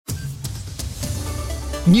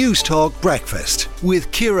News Talk Breakfast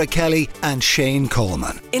with Ciara Kelly and Shane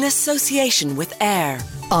Coleman. In association with AIR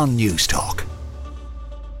on News Talk.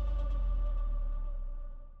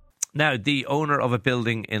 Now, the owner of a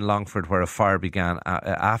building in Longford where a fire began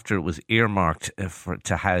after it was earmarked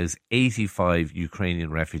to house 85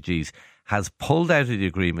 Ukrainian refugees has pulled out of the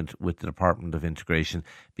agreement with the Department of Integration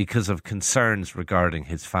because of concerns regarding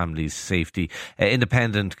his family's safety.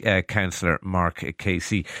 Independent Councillor Mark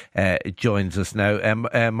Casey joins us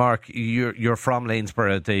now. Mark, you're from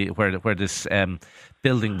Lanesborough, where this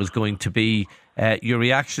building was going to be. Your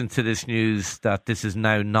reaction to this news that this is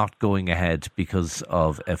now not going ahead because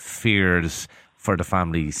of fears for the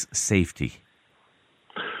family's safety?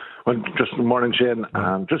 Well, just good morning, Shane.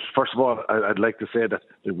 Just first of all, I'd like to say that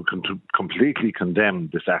we can completely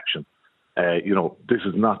condemn this action. This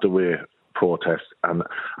is not the way protest, and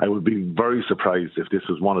I would be very surprised if this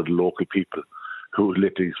was one of the local people who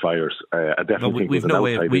lit these fires. I definitely think we've no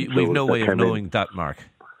way of knowing that, Mark.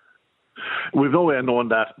 We've no way of knowing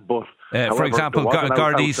that, but for example,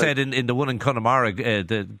 Gardaí said in the one in Connemara,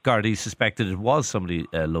 the Gardaí suspected it was somebody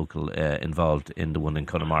local involved in the one in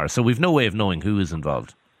Connemara. So we've no way of knowing who is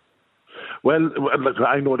involved. Well, look,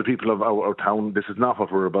 I know the people of our town. This is not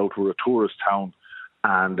what we're about. We're a tourist town,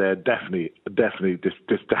 and definitely, there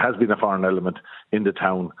has been a foreign element in the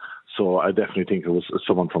town. So I definitely think it was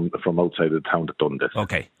someone from outside of the town that done this.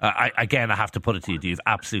 Okay, I have to put it to you. You've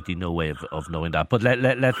absolutely no way of knowing that. But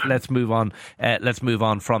let's move on. Let's move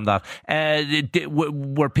on from that.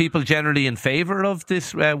 Were people generally in favour of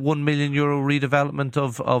this €1 million redevelopment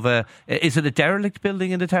of a? Is it a derelict building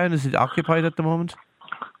in the town? Is it occupied at the moment?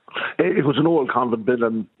 It was an old convent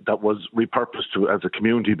building that was repurposed as a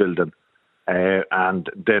community building, and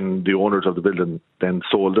then the owners of the building then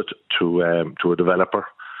sold it to a developer.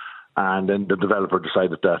 And then the developer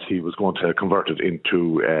decided that he was going to convert it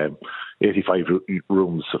into 85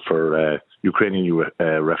 rooms for Ukrainian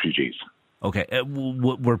refugees. Okay.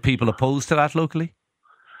 Were people opposed to that locally?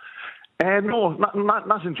 No,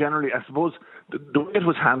 not in generally. I suppose the way it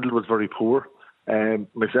was handled was very poor.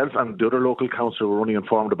 Myself and the other local council were only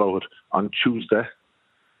informed about it on Tuesday.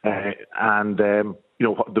 The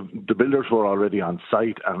builders were already on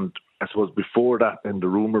site, and I suppose before that, then the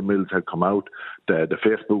rumour mills had come out, the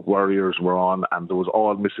Facebook warriors were on, and there was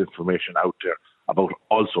all misinformation out there about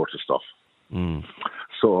all sorts of stuff. Mm.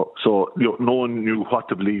 So no one knew what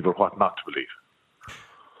to believe or what not to believe.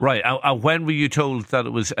 Right. When were you told that it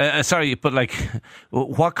was?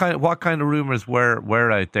 What kind of rumours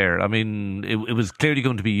were out there? I mean, it was clearly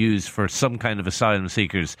going to be used for some kind of asylum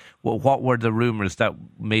seekers. What were the rumours that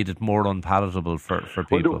made it more unpalatable for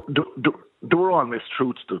people? Well, there were all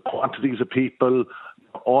mistruths. The quantities of people,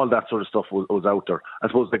 all that sort of stuff was out there. I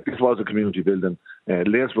suppose this was a community building.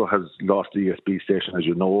 Lanesborough has lost the ESB station, as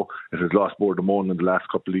you know. It has lost Boardamone in the last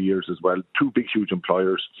couple of years as well. Two big, huge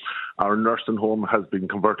employers. Our nursing home has been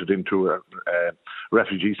converted into a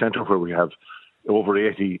refugee centre where we have over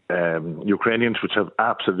 80 Ukrainians, which have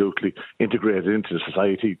absolutely integrated into the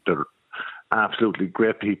society. They're absolutely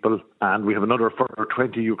great people, and we have another further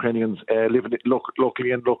 20 Ukrainians living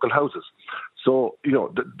locally in local houses. So,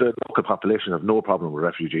 the local population have no problem with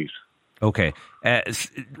refugees. Okay.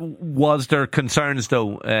 Was there concerns,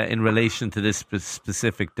 though, in relation to this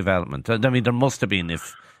specific development? I mean, there must have been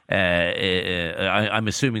if... I'm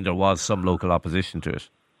assuming there was some local opposition to it.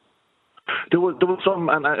 There was some,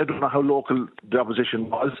 and I don't know how local the opposition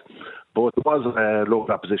was, but there was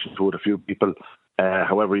local opposition to it, a few people.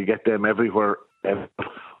 However, you get them everywhere.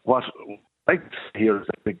 What I hear is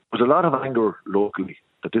that there was a lot of anger locally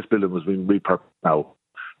that this building was being repurposed now.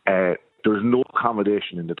 There's no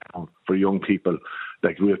accommodation in the town for young people.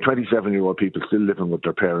 Like, we have 27-year-old people still living with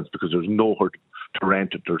their parents because there's nowhere to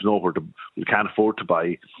rent it. There's nowhere we can't afford to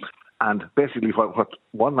buy. And basically what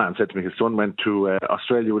one man said to me, his son went to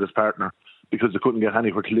Australia with his partner because they couldn't get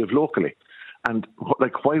anywhere to live locally. And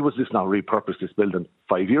why was this not repurposed, this building,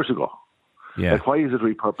 5 years ago? Yeah. Why is it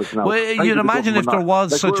repurposed now? Well, you'd imagine if there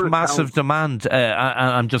was such massive demand.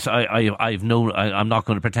 I'm not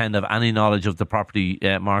going to pretend to have any knowledge of the property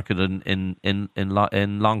market in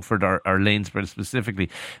Longford or Lanesborough specifically.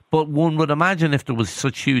 But one would imagine if there was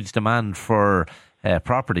such huge demand for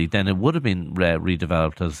property, then it would have been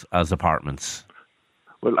redeveloped as apartments.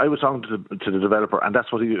 Well, I was talking to the developer, and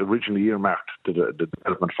that's what he originally earmarked the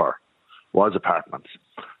development for, was apartments.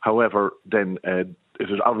 However, then it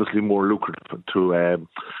is obviously more lucrative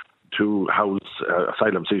to house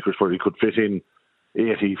asylum seekers where he could fit in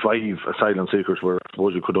 85 asylum seekers where I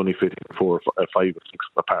suppose you could only fit in 5 or 6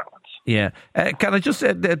 apartments. Yeah. Can I just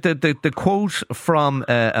say the quote from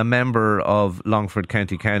a member of Longford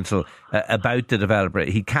County Council about the developer: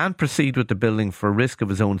 he can't proceed with the building for risk of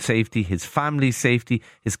his own safety, his family's safety,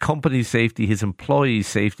 his company's safety, his employees'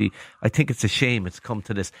 safety. I think it's a shame it's come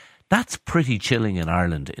to this. That's pretty chilling in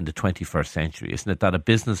Ireland in the 21st century, isn't it? That a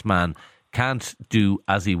businessman can't do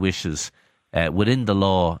as he wishes within the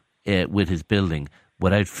law with his building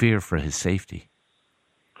without fear for his safety.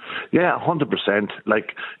 Yeah, 100%.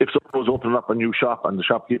 Like, if someone was opening up a new shop and the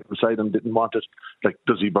shopkeeper beside him didn't want it, like,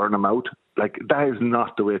 does he burn them out? Like, that is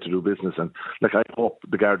not the way to do business. And, like, I hope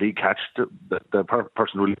the Gardaí catch the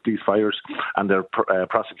person who lit these fires and they're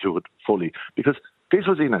prosecuted fully. Because this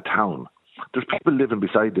was in a town. There's people living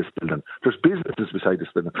beside this building. There's businesses beside this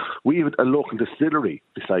building. We have a local distillery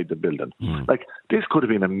beside the building. Like, this could have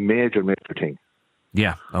been a major, major thing.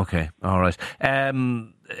 Yeah, okay, all right.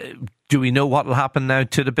 Do we know what will happen now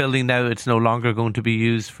to the building now it's no longer going to be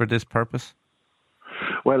used for this purpose?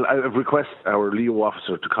 Well, I've requested our Leo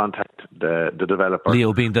officer to contact the developer.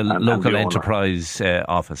 Leo being the local enterprise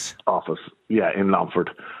office. Yeah, in Longford.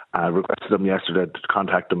 I requested them yesterday to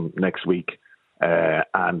contact them next week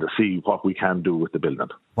and see what we can do with the building.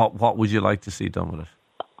 What would you like to see done with it?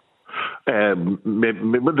 Maybe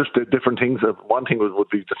just different things. One thing would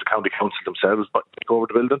be just the county council themselves but take over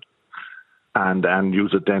the building and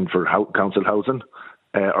use it then for council housing,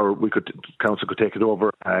 or council could take it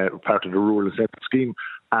over part of the rural incentive scheme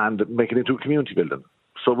and make it into a community building.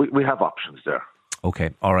 So we have options there.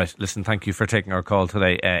 Okay, all right. Listen, thank you for taking our call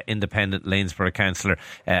today. Independent Lanesborough Councillor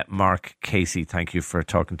Mark Casey, thank you for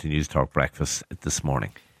talking to News Talk Breakfast this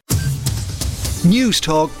morning. News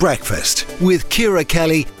Talk Breakfast with Ciara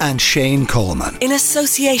Kelly and Shane Coleman. In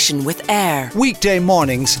association with AIR. Weekday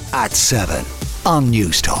mornings at 7 on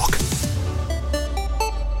News Talk.